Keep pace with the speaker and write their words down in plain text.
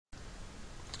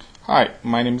Hi,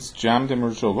 my name is Jam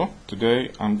Demirjogo. Today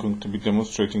I'm going to be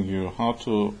demonstrating you how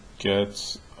to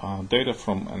get data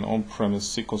from an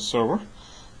on-premise SQL Server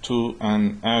to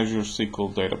an Azure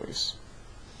SQL Database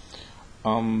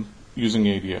using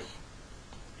ADF.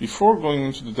 Before going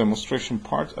into the demonstration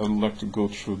part, I would like to go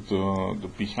through the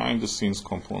behind-the-scenes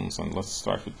components, and let's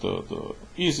start with the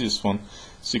easiest one,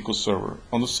 SQL Server.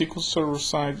 On the SQL Server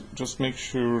side, just make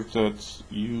sure that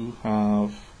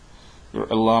you're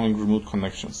allowing remote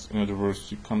connections. In other words,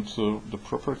 you come to the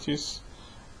properties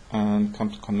and come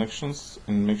to connections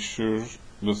and make sure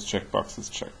this checkbox is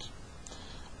checked.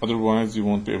 Otherwise, you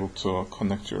won't be able to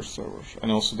connect to your server. And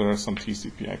also, there are some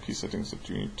TCP/IP settings that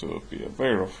you need to be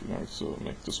aware of in order to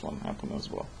make this one happen as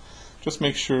well. Just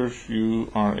make sure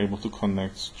you are able to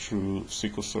connect through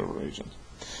SQL Server agent.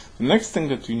 The next thing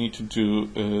that you need to do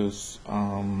is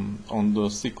on the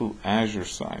SQL Azure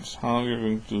side. How you're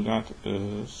going to do that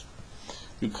is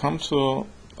you come to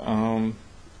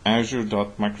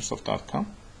azure.microsoft.com,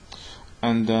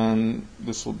 and then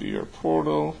this will be your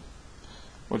portal.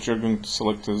 What you're going to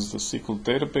select is the SQL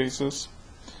databases,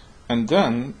 and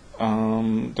then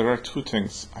there are two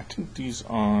things. I think these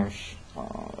are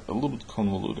a little bit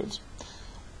convoluted.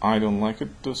 I don't like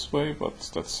it this way,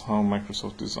 but that's how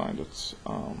Microsoft designed it.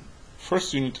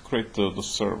 First, you need to create the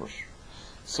server.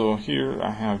 So here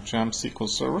I have Jam SQL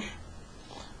Server,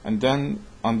 and then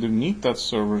underneath that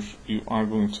server you are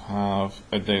going to have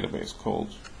a database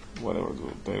called whatever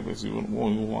the database you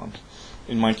want.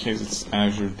 In my case, it's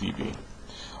Azure DB.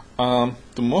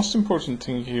 The most important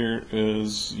thing here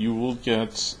is you will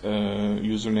get a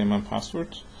username and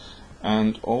password,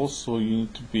 and also you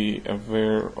need to be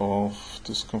aware of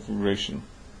this configuration.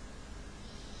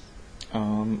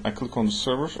 I click on the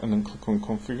server and then click on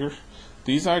configure.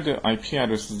 These are the IP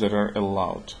addresses that are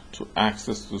allowed to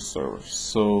access the server.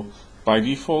 So by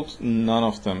default, none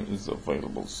of them is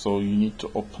available. So you need to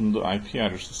open the IP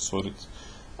addresses so that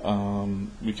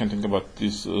we can think about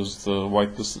this as the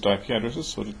whitelisted IP addresses,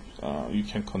 so that you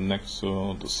can connect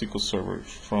to the SQL Server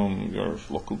from your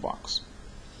local box.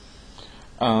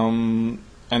 And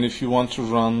if you want to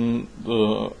run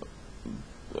the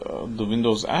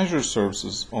Windows Azure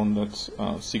services on that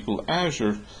SQL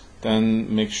Azure,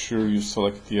 then make sure you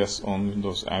select yes on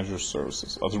Windows Azure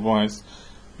services. Otherwise,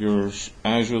 your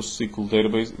Azure SQL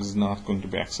database is not going to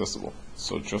be accessible.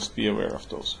 So just be aware of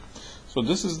those. So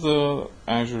this is the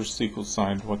Azure SQL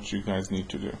side, what you guys need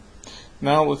to do.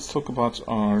 Now let's talk about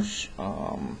our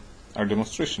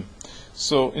demonstration.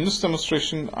 So in this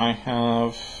demonstration, I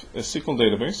have a SQL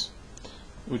database,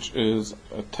 which is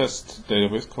a test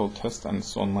database called test, and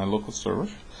it's on my local server.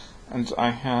 And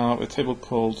I have a table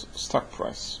called stock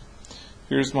price.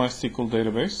 Here's my SQL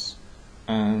database,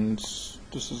 and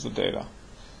this is the data.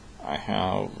 I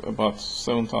have about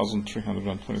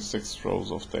 7,326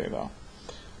 rows of data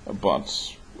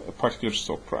about a particular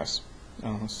stock price,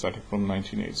 starting from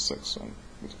 1986, and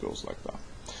it goes like that,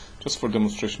 just for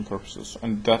demonstration purposes.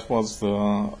 And that was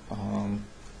the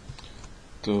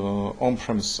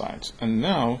on-premise side. And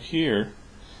now here,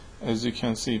 as you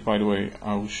can see, by the way,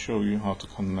 I will show you how to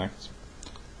connect.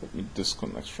 Let me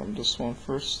disconnect from this one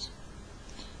first,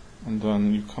 and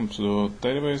then you come to the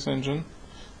database engine.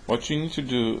 What you need to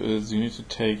do is you need to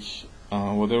take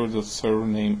whatever the server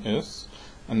name is,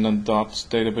 and then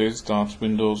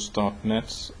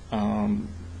 .database.windows.net,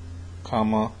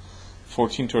 comma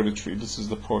 1433. This is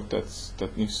the port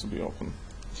that needs to be open.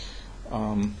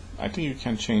 I think you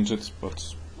can change it,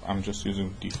 but I'm just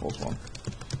using the default one.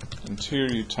 And here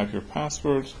you type your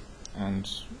password, and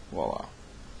voila,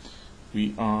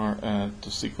 we are at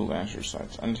the SQL Azure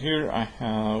site. And here I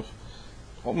have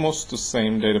almost the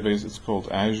same database. It's called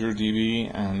Azure DB,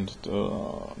 and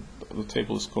the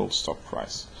table is called stock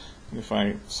price. And if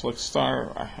I select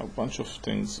star, I have a bunch of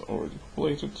things already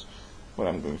populated. What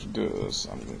I'm going to do is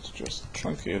I'm going to just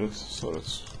truncate it so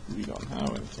that we don't have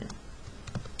anything.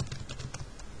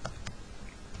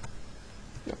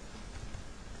 Yep.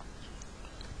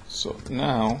 So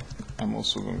now I'm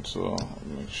also going to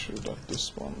make sure that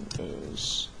this one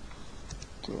is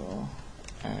the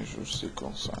Azure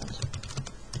SQL side.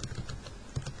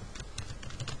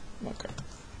 Okay,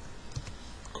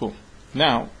 cool.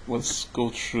 Now let's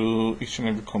go through each and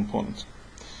every component.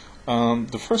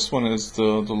 The first one is the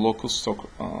local stock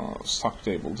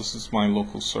table. This is my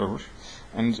local server,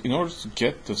 and in order to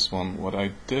get this one, what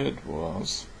I did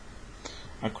was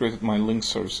I created my link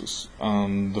services.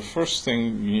 The first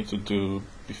thing you need to do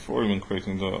before even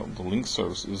creating the link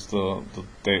service is the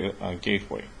data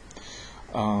gateway.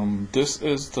 This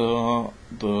is the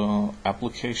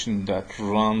application that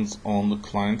runs on the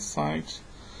client side,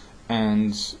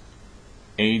 and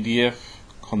ADF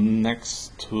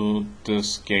connects to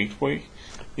this gateway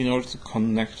in order to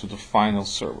connect to the final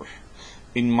server.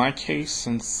 In my case,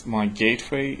 since my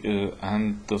gateway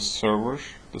and the server,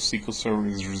 the SQL Server,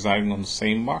 is residing on the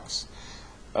same box,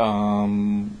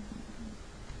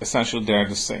 essentially they are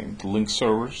the same. The link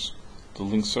servers, the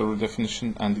link server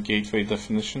definition and the gateway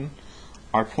definition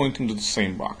are pointing to the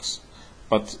same box.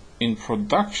 But in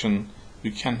production,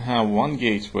 you can have one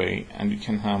gateway and you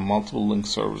can have multiple link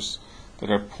servers that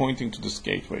are pointing to this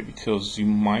gateway, because you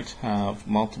might have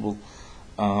multiple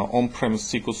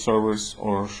on-premise SQL servers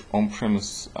or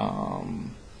on-premise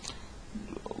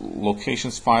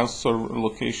locations, file server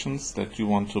locations that you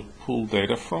want to pull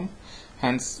data from.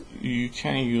 Hence, you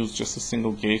can use just a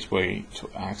single gateway to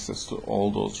access to all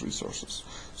those resources.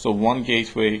 So one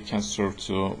gateway can serve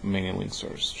to many link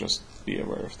servers. Just be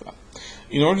aware of that.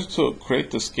 In order to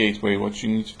create this gateway, what you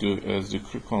need to do is you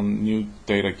click on New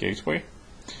Data Gateway,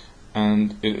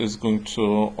 and it is going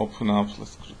to open up.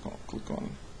 Let's click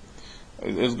on.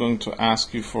 It is going to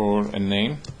ask you for a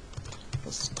name.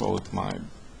 Let's call it My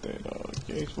Data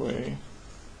Gateway.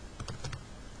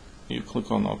 You click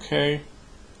on OK,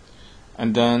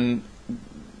 and then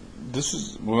this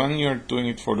is when you're doing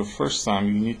it for the first time.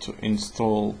 You need to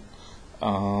install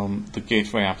the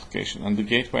gateway application, and the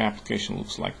gateway application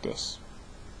looks like this.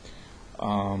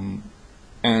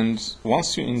 And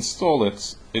once you install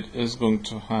it, it is going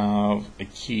to have a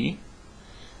key.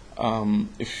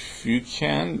 If you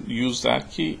can, use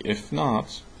that key. If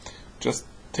not, just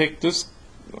take this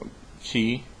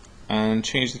key and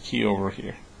change the key over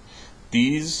here.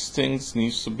 These things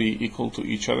need to be equal to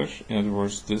each other. In other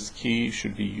words, this key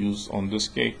should be used on this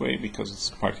gateway because it's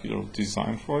particularly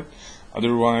designed for it.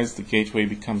 Otherwise, the gateway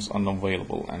becomes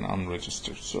unavailable and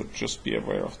unregistered. So just be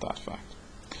aware of that fact.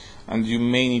 And you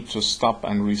may need to stop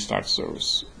and restart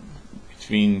service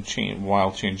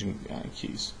while changing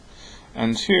keys.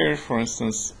 And here, for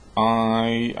instance,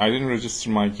 I didn't register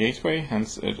my gateway,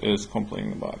 hence it is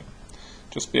complaining about it.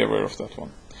 Just be aware of that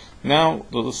one. Now,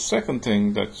 the second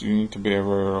thing that you need to be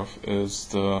aware of is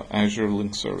the Azure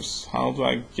Link Service. How do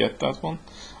I get that one?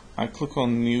 I click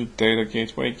on New Data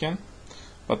Gateway again,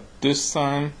 but this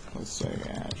time, let's say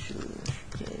Azure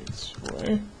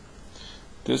Gateway.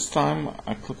 This time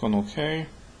I click on OK,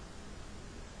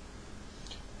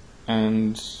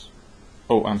 and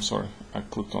oh, I'm sorry, I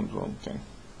clicked on the wrong thing.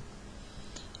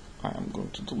 I am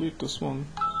going to delete this one.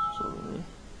 Sorry.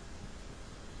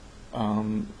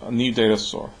 A new data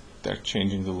store. They're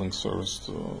changing the link service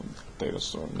to data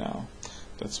store now.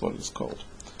 That's what it's called.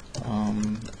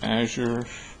 Azure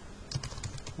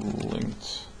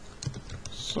Linked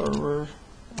Server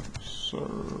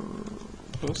Service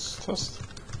Test.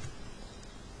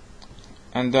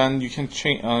 And then you can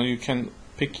change. You can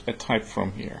pick a type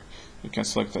from here. You can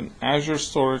select an Azure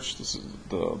storage. This is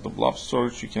the blob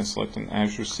storage. You can select an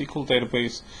Azure SQL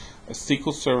Database, a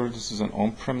SQL Server. This is an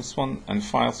on-premise one, and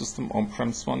file system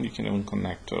on-premise one. You can even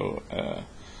connect to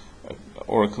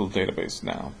Oracle database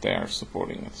now. They are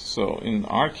supporting it. So in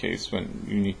our case, when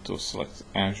you need to select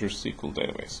Azure SQL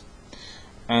Database,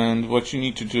 and what you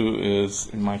need to do is,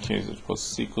 in my case, it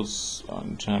was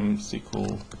gem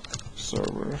SQL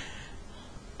Server.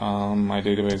 My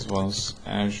database was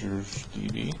Azure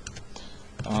DB.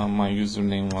 My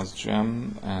username was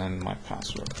gem, and my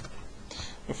password.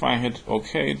 If I hit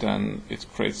OK, then it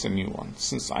creates a new one.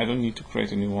 Since I don't need to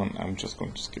create a new one, I'm just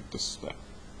going to skip this step.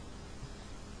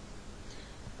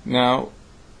 Now,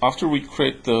 after we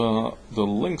create the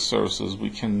link services, we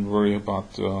can worry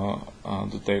about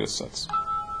the data sets.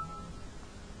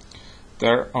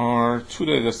 There are two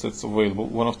data sets available.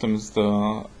 One of them is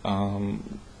the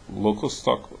local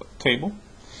stock table.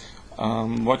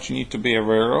 What you need to be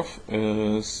aware of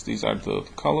is these are the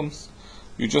columns.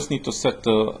 You just need to set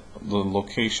the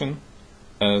location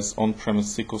as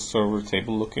on-premise SQL Server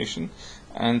table location,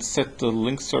 and set the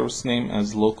link service name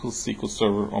as local SQL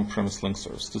Server on-premise link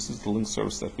service. This is the link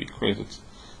service that we created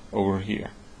over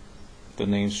here. The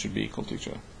names should be equal to each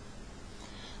other.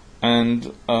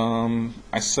 And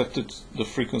I set the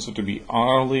frequency to be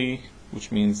hourly,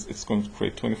 which means it's going to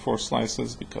create 24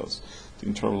 slices because the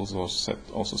interval is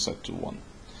also set to 1.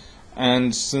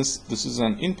 And since this is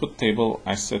an input table,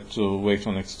 I set to wait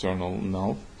on external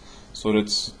null, so that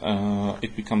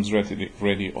it becomes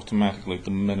ready automatically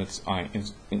the minute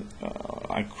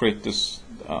I create this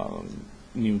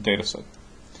new data set.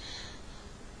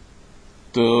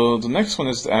 The next one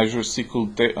is the Azure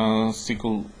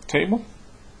SQL table.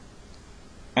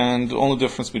 And the only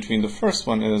difference between the first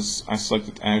one is I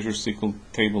selected Azure SQL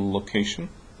table location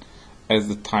as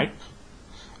the type,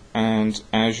 and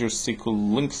Azure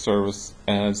SQL link service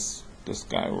as this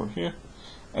guy over here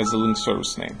as the link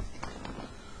service name.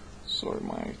 Sorry,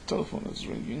 my telephone is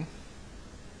ringing.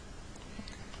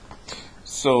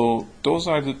 So those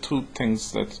are the two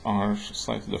things that are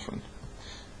slightly different.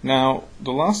 Now,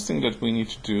 the last thing that we need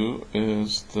to do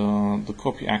is the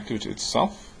copy activity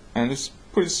itself, and it's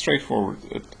pretty straightforward.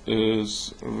 It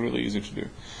is really easy to do.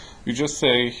 You just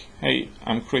say, hey,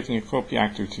 I'm creating a copy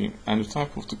activity, and the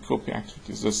type of the copy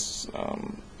activity is this.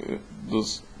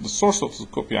 The source of the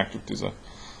copy activity is a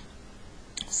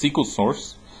SQL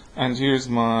source, and here's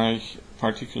my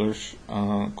particular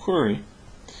query,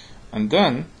 and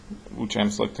then, which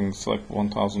I'm selecting, select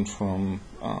 1000 from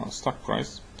stock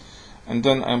price, and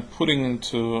then I'm putting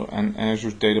into an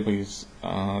Azure database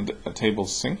a table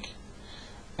sync,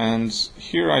 and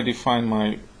here I define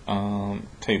my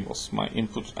tables, my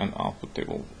input and output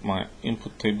table. My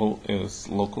input table is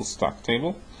local stock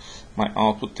table. My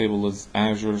output table is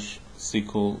Azure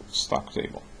SQL stock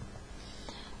table.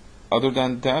 Other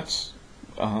than that,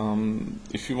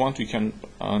 if you want, you can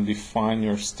define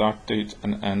your start date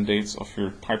and end dates of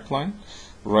your pipeline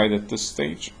right at this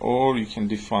stage, or you can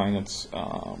define it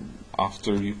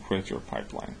after you create your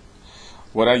pipeline.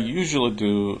 What I usually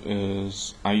do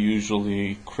is I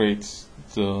usually create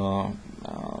the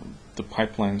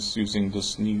pipelines using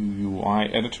this new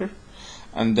UI editor,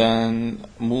 and then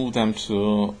move them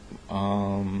to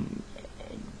a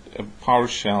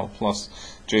PowerShell plus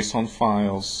JSON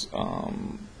files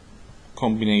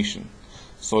combination,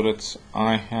 so that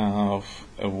I have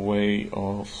a way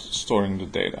of storing the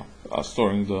data,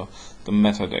 storing the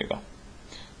metadata.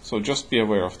 So just be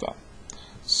aware of that.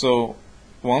 So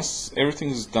once everything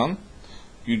is done,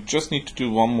 you just need to do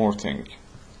one more thing.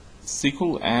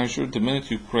 SQL Azure, the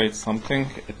minute you create something,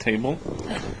 a table,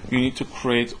 you need to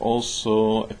create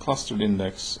also a clustered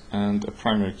index and a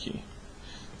primary key.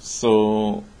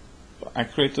 So I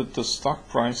created the stock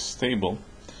price table,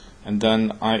 and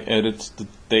then I added the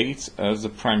date as the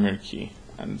primary key,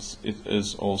 and it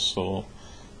is also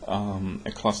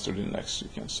a clustered index. You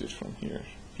can see it from here,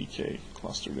 PK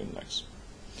clustered index.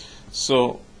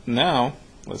 So now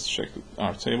let's check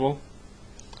our table.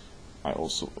 I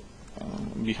also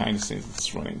behind the scenes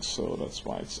it's running, so that's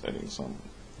why it's adding some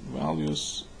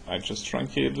values. I just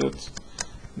truncated it.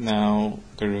 Now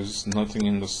there is nothing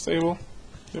in this table.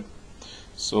 Yep.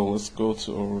 So let's go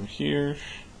to over here,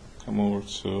 come over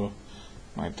to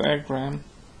my diagram.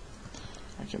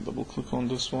 I can double click on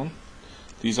this one.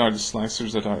 These are the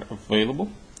slicers that are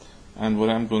available, and what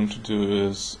I'm going to do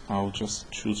is I'll just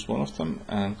choose one of them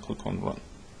and click on run.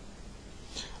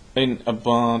 In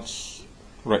about,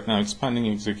 right now it's pending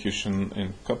execution. In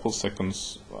a couple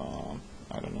seconds,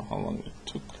 I don't know how long it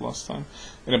took last time,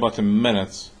 in about a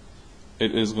minute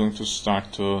it is going to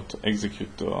start to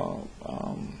execute the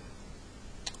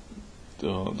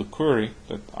query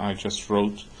that I just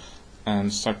wrote,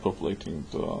 and start populating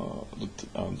the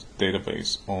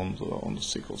database on the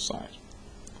SQL side.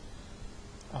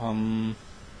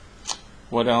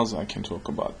 What else I can talk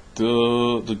about?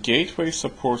 The gateway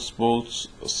supports both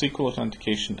SQL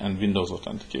authentication and Windows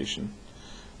authentication.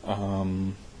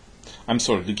 I'm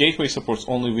sorry, the gateway supports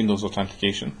only Windows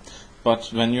authentication,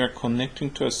 but when you are connecting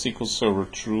to a SQL server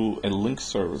through a link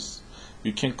service,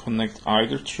 you can connect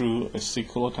either through a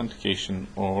SQL authentication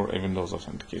or a Windows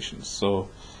authentication. So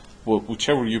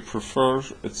whichever you prefer,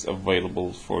 it's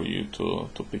available for you to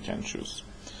pick and choose.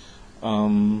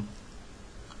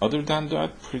 Other than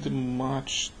that, pretty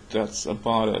much that's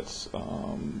about it.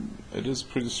 It is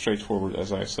pretty straightforward,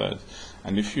 as I said.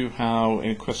 And if you have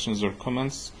any questions or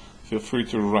comments, feel free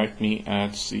to write me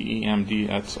at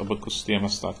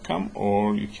cemd@abacusdms.com,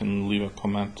 or you can leave a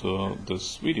comment to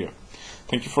this video.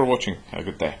 Thank you for watching. Have a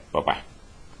good day. Bye-bye.